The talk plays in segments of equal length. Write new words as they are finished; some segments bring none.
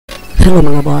Hello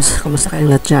mga boss, kumusta kayong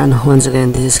lahat dyan? Once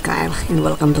again, this is Kyle and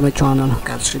welcome to my channel,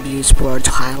 Kyle's Review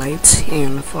Sports Highlights.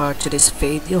 And for today's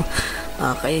video,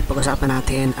 pag-usapan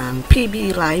natin ang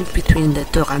PB live between the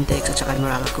TNT at saka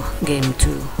Meralco Game 2.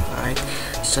 Alright,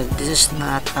 so this is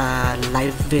not a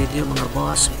live video mga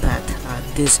boss, but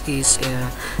this is a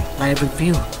live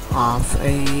review of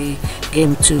a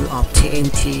Game 2 of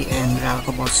TNT and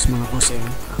Meralco boss mga bossing.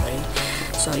 Okay,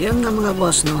 so yun nga mga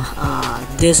boss, no?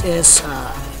 This is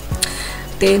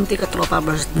TNT katropa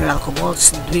versus Meralco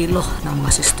Bolts, duelo ng mga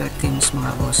sister teams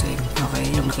mga bossing.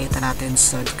 Okay, yung nakita natin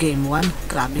sa game 1,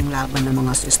 grabing laban ng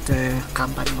mga sister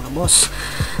company mga boss.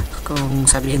 Kung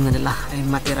sabihin nga nila ay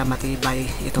matibay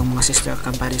itong mga sister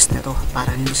companies na ito,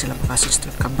 parang hindi sila mga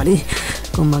sister company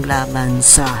kung maglaban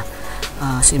sa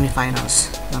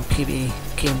semifinals ng PBA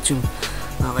Game 2.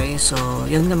 Okay, so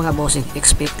yun nga mga bossing,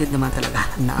 expected naman talaga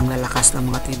na ang lalakas ng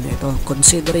mga team na ito,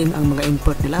 considering ang mga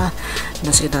import nila na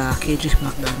sina KG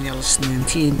McDaniels ng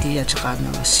TNT at saka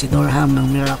si Dorham ng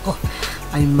Meralco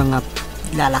ay mga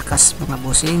lalakas mga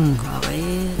bossing. Okay,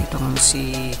 itong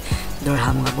si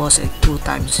Dorham mga boss ay 2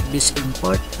 times best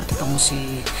import at itong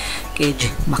si KG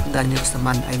McDaniels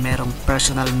naman ay merong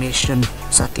personal mission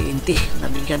sa TNT.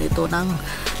 Nabigyan ito ng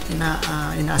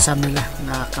inaasam nila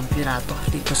na kampyonato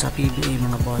dito sa PBA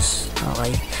mga boss.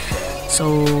 Okay,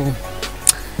 so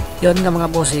yun nga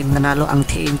mga bossing, nanalo ang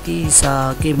TNT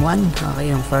sa game 1.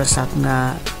 Okay, yung first half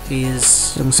nga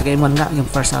is yung sa game 1 nga, yung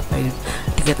first half ay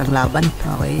tikit ang laban.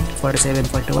 Okay,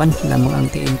 47-41 lamang ang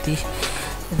TNT.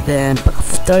 Then pag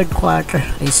third quarter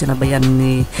ay sinabayan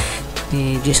ni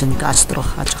Jason Castro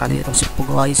at saka nitong si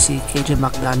Pugoy, si KJ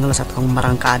McDaniels at ang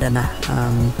marangkada na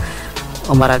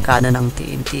umarangkada ng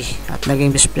TNT at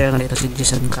naging best player nga dito si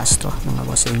Jason Castro mga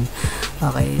bossing.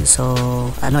 Okay, so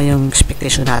ano yung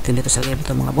expectation natin dito sa game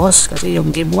to mga boss, kasi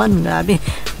yung game 1 grabe,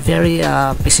 very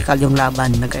physical yung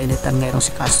laban, nagkainitan ngayon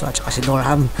si Castro at saka si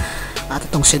Dorham. At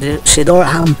itong si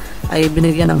Dorham ay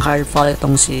binigyan ng hard foul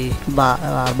itong si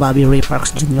Bobby Ray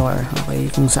Parks Jr.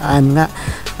 Okay, kung saan nga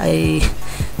ay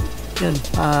yun,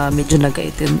 medyo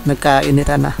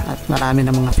nagkainitan na at marami na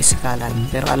mga pisikalan,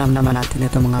 pero alam naman natin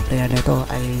itong mga player nito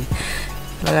ay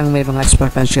talagang may mga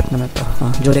sportsmanship naman to.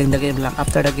 During the game lang,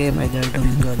 after the game ay they're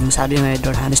doing good. Yung sabi nga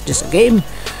Dorhan is just a game.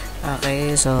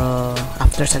 Okay, so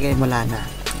after sa game wala na.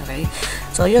 Okay,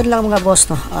 so yun lang mga boss,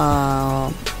 no.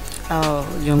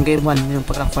 Yung game 1, yung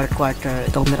pagka fourth quarter,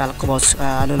 itong Meralco Balls,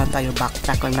 ano lang tayo,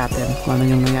 backtrack lang natin kung ano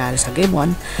yung nangyari sa game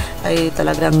 1, ay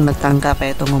talagang nagtangka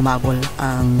pa itong umabol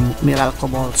ang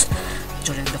Meralco Balls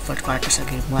during the fourth quarter sa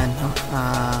game 1, no?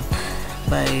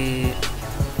 By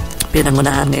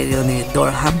pinangunahan ngayon ni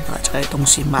Dorham at saka itong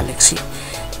si Malexi,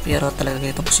 pero talaga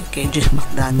itong si KJ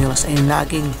McDaniels ay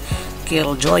laging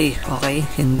killjoy. Okay,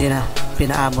 hindi na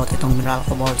pinaabot itong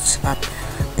Meralco Balls at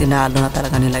tinalo na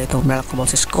talaga nila itong Meralco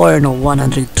Balls score no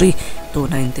 103-94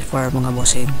 mga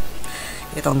bossing.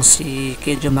 Itong si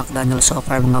KJ McDaniels so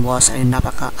far mga boss ay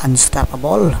napaka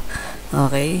unstoppable.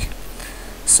 Okay,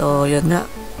 so yun nga,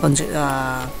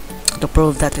 to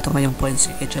prove that ito ngayong points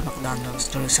si KJ McDaniels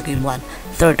during sa game 1,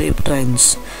 38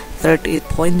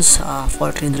 points,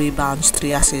 14 rebounds,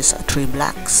 3 assists, 3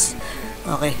 blocks.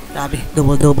 Okay, grabe,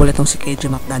 double itong si KJ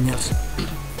McDaniels.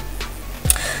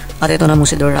 At ito namang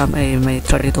si Dorham ay may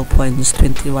 32 points,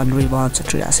 21 rebounds,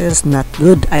 3 assists. Not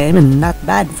good, I mean not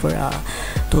bad for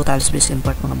 2 times best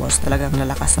import mga boss. Talagang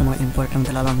lalakas ng mga import ng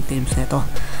dalawang teams nito.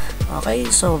 Okay,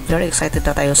 so very excited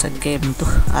na tayo sa game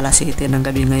 2. Alas 7 ng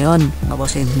gabi ngayon mga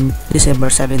boss, in December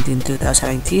 17,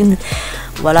 2019.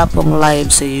 Wala pong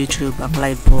live sa YouTube. Ang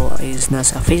live po is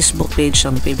nasa Facebook page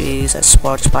ng PBA, sa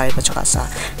Sports 5 at saka sa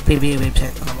PBA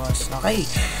website mga boss. Okay,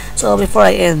 so before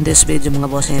I end this video mga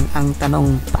boss, ang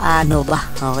tanong, paano ba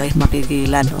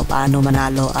mapigilan o paano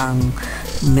manalo ang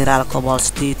Meralco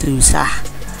Balls dito sa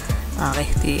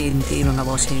TNT mga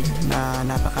bossing, na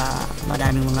napaka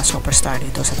madaming mga superstar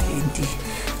dito sa TNT.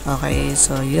 Okay,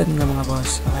 so yun nga mga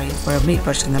boss. Okay, for me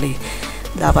personally,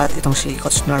 dapat itong si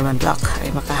Coach Norman Black ay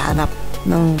makahanap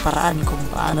ng paraan kung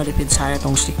paano dipinsahan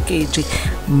itong si KJ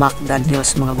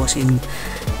McDaniels mga bossing.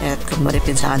 At kung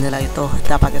maripinsahan nila ito,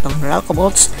 dapat itong Meralco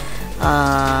Balls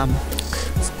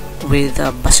with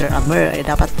Basir Amer ay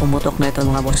dapat pumutok na ito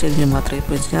mga bossing, yung mga 3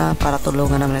 points niya, para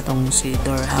tulungan naman itong si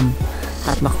Dorham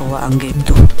at makuha ang game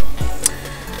 2.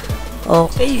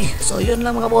 Okay, so yun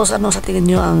lang mga boss. Ano sa tingin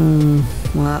nyo ang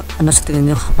mga sa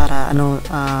tingin nyo, para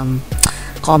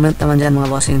comment naman dyan mga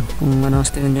bossing kung ano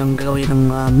sa tingin nyo ang gagawin ng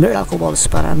Meralco Balls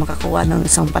para makakuha ng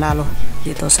isang panalo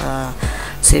dito sa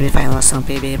semifinals ng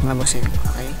PBA mga bossing.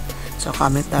 Okay, so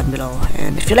comment down below,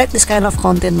 and if you like this kind of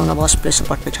content mga boss, please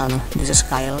support my channel. This is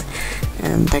Kyle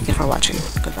and thank you for watching.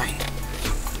 Goodbye.